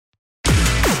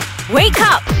Wake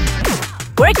up!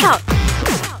 Workout!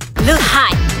 Look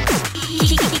hot!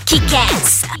 Kick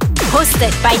ass!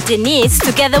 Hosted by Denise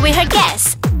together with her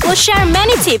guests. We'll share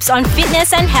many tips on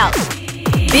fitness and health.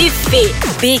 Be fit,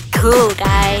 be cool,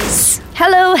 guys.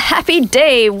 Hello, happy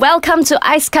day. Welcome to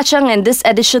Ice Kacang and this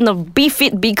edition of Be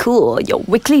Fit, Be Cool, your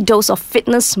weekly dose of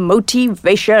fitness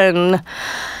motivation.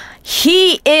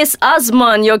 He is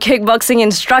Azman, your kickboxing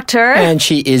instructor. And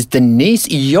she is Denise,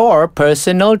 your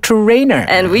personal trainer.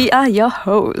 And we are your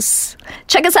hosts.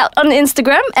 Check us out on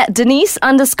Instagram at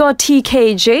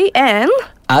Denise_TKJ and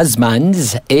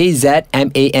Azman's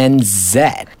AZMANZ.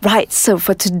 Right, so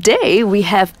for today, we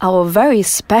have our very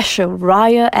special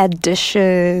Raya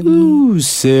edition. Ooh,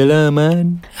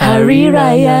 Selamat Hari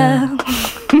Raya.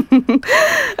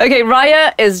 Okay,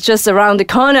 Raya is just around the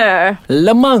corner.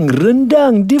 Lemang,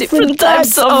 rendang, different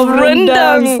types of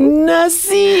rendangs.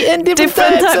 Nasi and different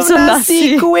types of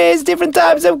nasi. Quiz, different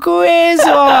types of quiz.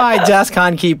 Oh, I just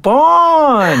can't keep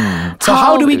on. So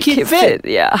how do we keep fit?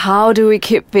 Yeah, how do we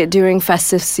keep fit during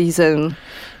festive season?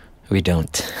 We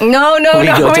don't. No, We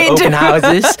go to open do.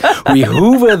 houses, we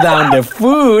hoover down the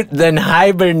food, then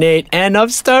hibernate. End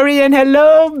of story and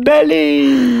hello,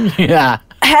 belly. Yeah.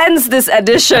 Hence this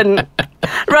edition.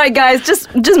 Right, guys, just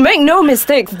make no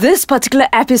mistakes. This particular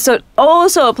episode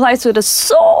also applies to the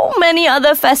so many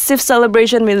other festive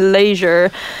celebration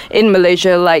in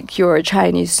Malaysia, like your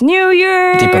Chinese New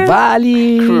Year,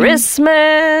 Deepavali,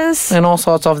 Christmas, and all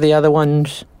sorts of the other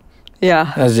ones.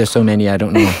 yeah. There's just so many I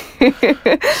don't know.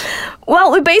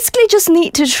 Well, we basically just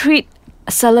need to treat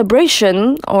a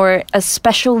celebration or a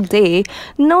special day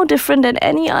no different than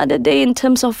any other day in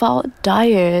terms of our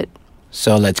diet.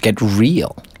 So let's get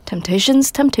real.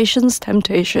 Temptations.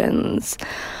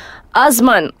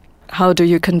 Azman, how do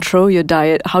you control your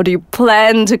diet? How do you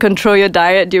plan to control your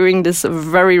diet during this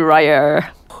very Raya?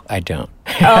 I don't.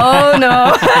 Oh,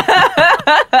 no.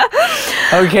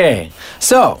 Okay.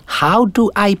 So, how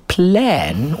do I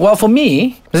plan? Well, for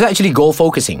me, it's actually goal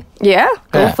focusing. Yeah?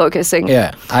 Goal Yeah. focusing.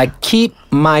 Yeah. I keep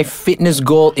my fitness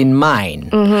goal in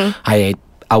mind.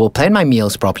 I will plan my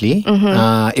meals properly,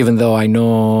 even though I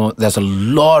know there's a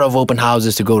lot of open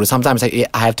houses to go to. Sometimes I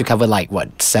have to cover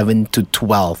 7 to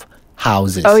 12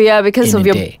 houses. Oh, yeah, because in of a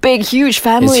your day. big, huge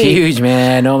family. It's huge,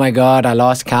 man. Oh my God, I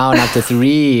lost count after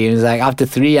 3. It was like after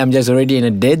 3, I'm just already in a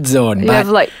dead zone. You But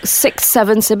have 6,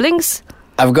 7 siblings?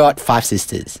 I've got 5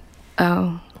 sisters.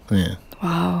 Oh, Yeah.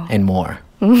 wow. And more.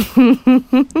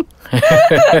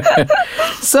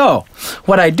 So,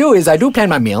 what I do is I do plan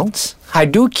my meals. I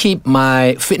do keep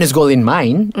my fitness goal in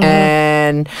mind.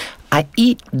 And I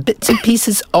eat bits and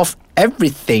pieces of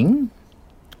everything.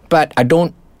 But I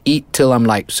don't eat till I'm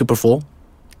super full.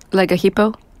 Like a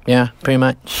hippo? Yeah, pretty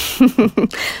much.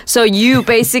 So you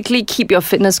basically keep your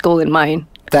fitness goal in mind.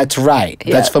 That's right.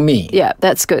 That's for me. Yeah,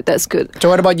 that's good. So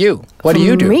what about you? What do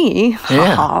you do? Me?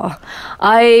 Yeah.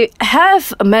 I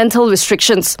have mental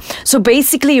restrictions. So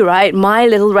basically, right, my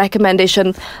little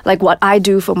recommendation, like what I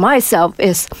do for myself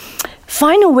is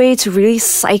find a way to really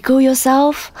psycho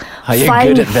yourself. You're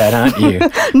good at that, aren't you?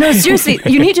 No, seriously,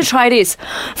 you need to try this.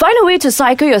 Find a way to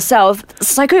psycho yourself,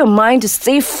 psycho your mind to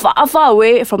stay far, far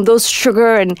away from those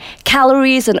sugar and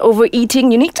calories and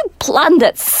overeating. You need to plant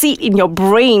that seed in your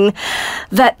brain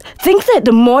that think that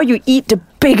the more you eat, the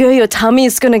bigger your tummy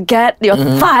is going to get, your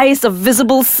thighs, the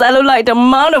visible cellulite, the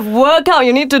amount of workout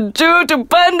you need to do to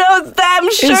burn those damn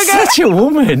sugar. You're such a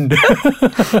woman.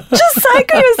 Just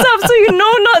psycho yourself so you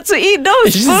know not to eat those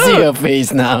You should see foods. her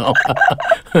face now.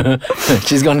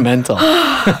 She's gone mental.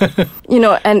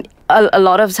 And a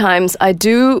lot of times I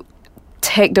do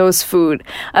take those food.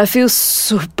 I feel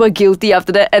super guilty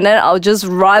after that, and then I'll just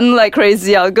run like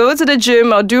crazy. I'll go to the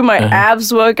gym, I'll do my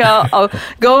abs workout, I'll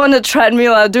go on the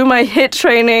treadmill, I'll do my HIIT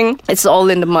training. It's all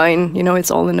in the mind, it's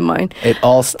all in the mind. It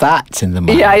all starts in the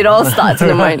mind. Yeah, it all starts in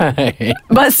the mind. Right.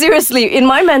 But seriously, in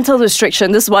my mental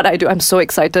restriction, this is what I do. I'm so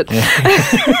excited.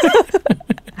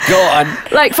 Go on.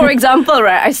 Like, for example,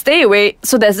 right, I stay away.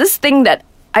 So there's this thing that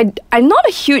I'm not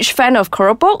a huge fan of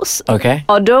keropok. Okay.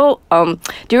 Although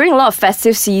during a lot of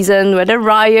festive season, whether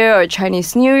Raya or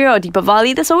Chinese New Year or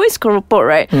Deepavali, there's always keropok,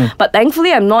 right? But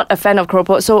thankfully, I'm not a fan of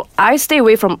keropok, so I stay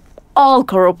away from all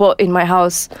keropok in my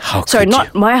house. How Sorry, could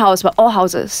not you? my house, but all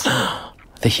houses.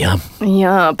 The yum.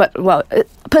 Yeah, but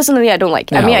personally, I don't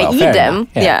like it. I No, mean, I well, eat fair them. enough.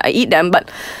 Yeah. I eat them, but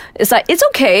it's it's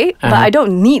okay, but I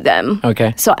don't need them.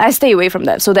 Okay. So I stay away from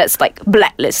them. So that's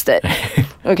blacklisted.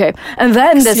 Okay. And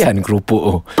then there's Kesian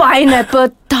kerupuk. pineapple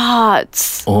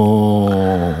tarts.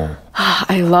 Oh.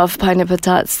 I love pineapple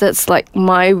tarts. That's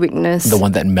my weakness. The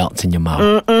one that melts in your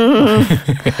mouth.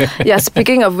 Yeah,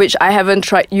 speaking of which, I haven't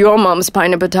tried your mom's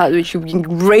pineapple tart, which you've been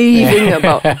raving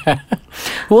about.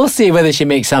 We'll see whether she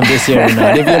makes some this year or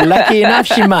not. If you're lucky enough,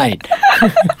 she might.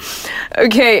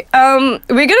 Okay,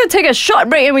 we're gonna take a short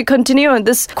break and we continue on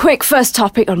this quick first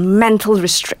topic on mental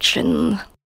restriction.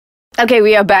 Okay,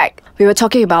 we are back. We were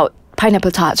talking about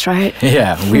pineapple tarts, right?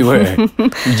 Yeah, we were.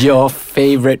 Your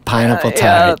favorite pineapple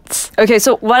tarts. Okay,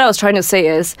 so what I was trying to say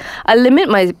is I limit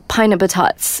my pineapple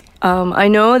tarts. I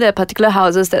know there are particular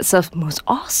houses that serve most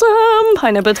awesome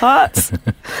pineapple tarts.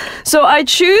 So I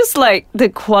choose like the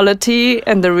quality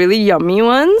and the really yummy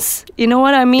ones. You know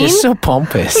what I mean? You're so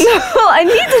pompous. I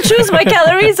need to choose my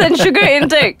calories and sugar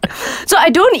intake. So I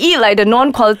don't eat like the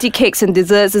non-quality cakes and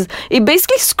desserts. It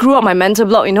basically screw up my mental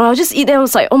block. You know, I'll just eat them. I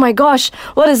was like, oh my gosh,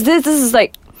 what is this? This is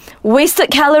like wasted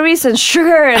calories and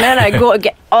sugar. And then I go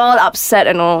get all upset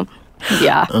and all.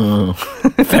 Yeah.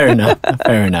 Fair enough.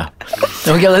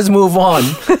 Okay, let's move on.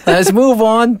 Let's move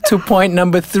on to point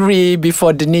number 3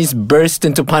 before Denise burst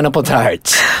into pineapple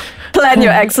tarts. Plan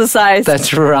your exercise.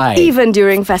 That's right. Even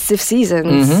during festive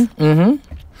seasons.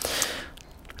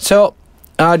 So,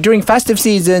 during festive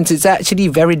seasons, it's actually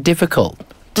very difficult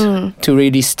to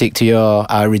really stick to your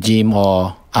regime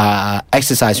or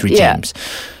exercise regimes. Yeah.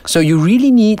 So you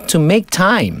really need to make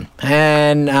time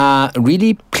and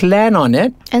really plan on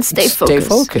it. And stay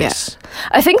focused. Yeah.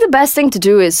 I think the best thing to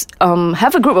do is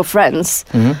have a group of friends,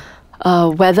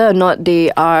 whether or not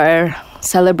they are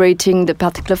celebrating the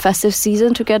particular festive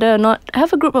season together or not.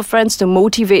 Have a group of friends to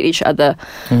motivate each other.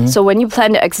 So when you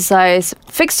plan the exercise,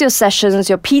 fix your sessions,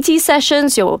 your PT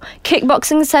sessions, your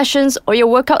kickboxing sessions, or your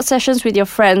workout sessions with your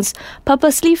friends.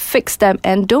 Purposely fix them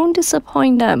and don't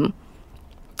disappoint them.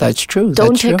 That's true.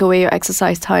 Don't take away your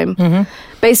exercise time.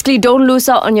 Basically, don't lose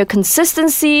out on your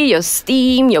consistency, your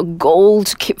steam, your goal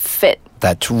to keep fit.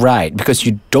 That's right, because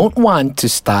you don't want to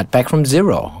start back from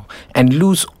zero and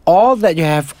lose all that you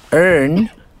have earned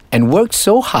and worked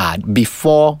so hard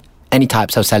before any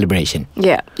types of celebration.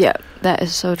 Yeah, that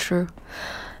is so true.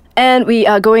 And we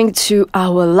are going to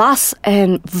our last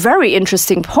and very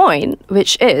interesting point,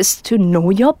 which is to know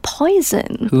your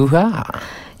poison. Hoo-ha.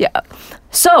 Yeah.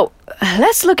 So,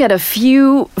 let's look at a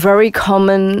few very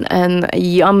common and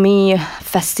yummy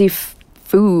festive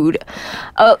food.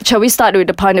 Shall we start with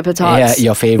the pineapple tarts? Yeah,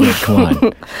 your favorite. Come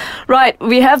on. Right,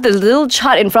 we have the little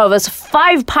chart in front of us.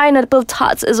 5 pineapple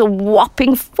tarts is a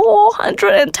whopping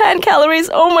 410 calories.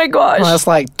 Oh my gosh. Well, that's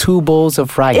like 2 bowls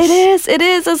of rice. It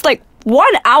is. It's like 1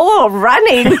 hour of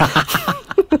running.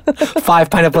 5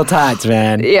 pineapple tarts,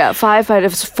 man. Yeah, 5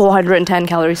 pineapples, 410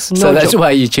 calories. No So that's joke.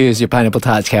 why you choose your pineapple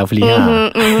tarts carefully,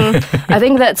 huh? I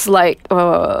think that's like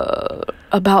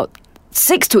about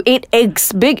 6 to 8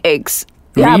 eggs, big eggs.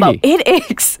 Yeah, Really? about 8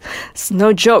 eggs. It's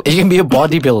no joke. You can be a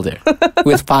bodybuilder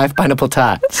with 5 pineapple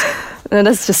tarts. No,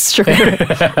 that's just sugar.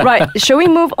 Right, shall we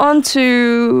move on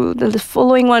to the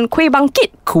following one? Kueh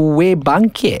bangkit. Kueh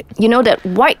bangkit. You know that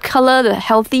white color, the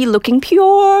healthy looking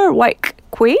pure white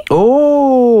kueh?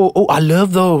 Oh, I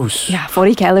love those. Yeah,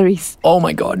 40 calories. Oh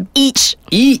my God. Each.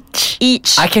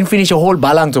 I can finish a whole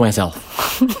balang to myself.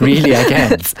 Really, I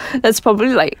can. That's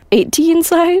probably like 80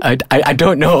 inside. I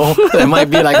don't know. It might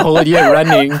be like a whole year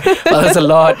running. Well, that's a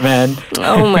lot, man.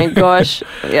 Oh my gosh.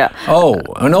 Yeah. Oh,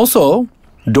 and also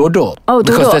dodol. Oh,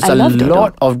 Because dodol. there's I a love dodol.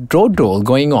 lot of dodol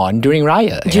going on during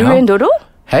Raya. Durian dodol?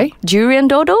 Hey? Durian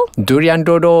dodol? Durian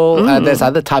dodol. There's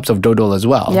other types of dodol as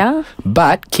well. Yeah.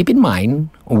 But keep in mind,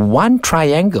 one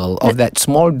triangle of that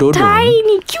small dodol.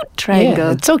 Tiny, cute triangle.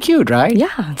 Yeah, it's so cute, right? Yeah.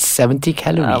 It's 70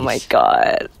 calories. Oh my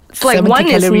God. It's like 70 one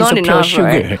is calories not of pure enough, sugar.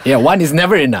 right? Yeah, one is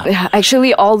never enough. Yeah,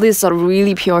 actually, all these are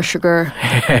really pure sugar.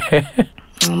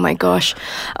 Oh my gosh.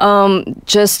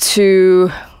 Just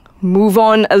to move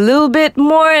on a little bit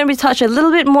more and we touch a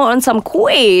little bit more on some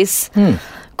kuehs.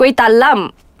 Kueh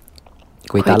talam.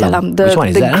 Kueh Kueh talam. talam. Which one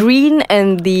is the that? green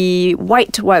and the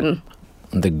white one.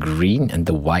 The green and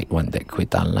the white one, that kueh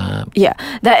talam. Yeah,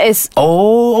 that is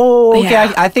Oh, okay.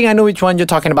 Yeah. I think I know which one you're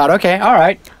talking about. Okay, all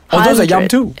right. Oh, those are yum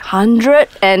too.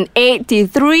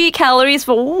 183 calories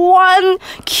for 1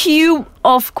 cube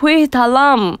of kueh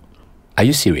talam. Are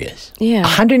you serious? Yeah.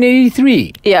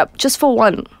 183. Yeah, just for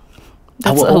one. I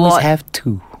That's will a always lot. have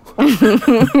 2.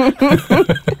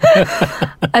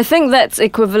 I think that's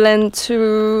equivalent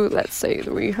to, let's say,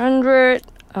 300.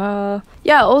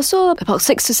 Yeah, also about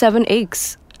 6 to 7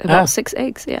 eggs. About 6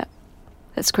 eggs, yeah.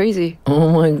 That's crazy. Oh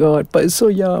my God, but it's so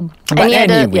yum. But yeah,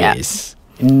 anyways,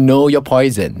 know your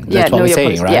poison. That's what know we're your saying,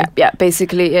 poison. right? Yeah,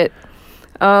 basically it.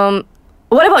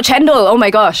 What about chendol? Oh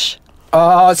my gosh.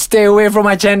 Oh, stay away from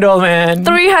my chendol, man.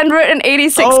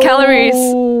 386 Oh. calories.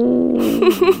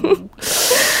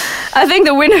 I think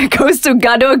the winner goes to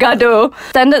Gado Gado.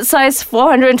 Standard size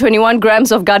 421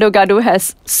 grams of Gado Gado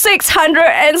has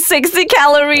 660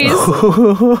 calories.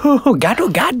 Gado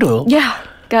gado. Yeah,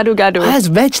 Gado Gado. That's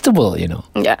vegetable,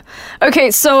 Yeah.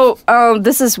 Okay, so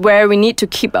this is where we need to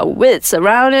keep our wits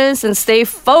around us and stay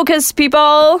focused,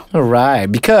 people.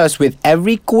 Alright, because with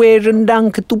every kuih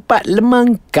rendang ketupat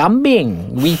lemang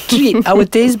kambing, we treat our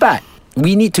taste bud.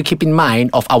 We need to keep in mind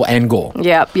of our end goal.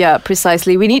 Yeah,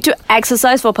 precisely. We need to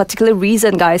exercise for a particular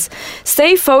reason, guys.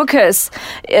 Stay focused.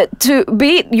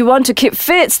 You want to keep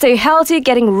fit, stay healthy,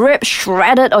 getting ripped,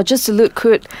 shredded, or just to look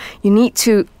good, you need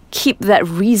to keep that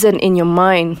reason in your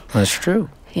mind. That's true.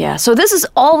 Yeah, so this is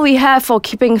all we have for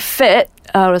keeping fit.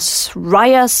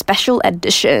 Raya Special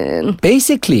Edition.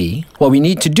 Basically, what we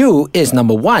need to do is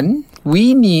number 1,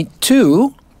 we need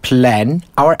to plan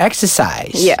our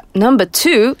exercise. Yeah. Number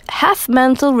 2, have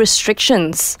mental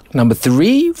restrictions. Number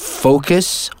 3,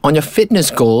 focus on your fitness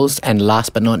goals. And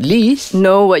last but not least,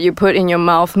 Know what you put in your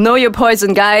mouth. Know your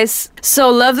poison, guys.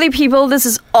 So, lovely people, this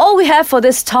is all we have for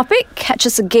this topic. Catch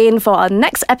us again for our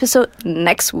next episode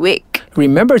next week.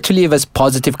 remember to leave us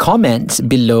positive comments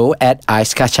below at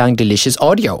Ais Kacang Delicious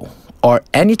Audio, or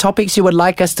any topics you would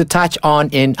like us to touch on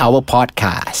in our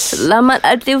podcast. Selamat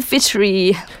Aidil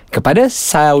Fitri. Kepada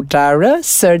saudara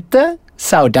serta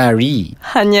saudari.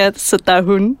 Hanya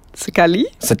setahun sekali.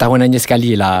 Setahun hanya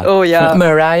sekali lah. Oh, ya.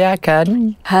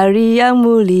 Merayakan Hari yang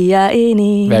mulia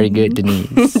ini. Very good,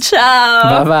 Denise.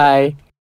 Ciao. Bye-bye.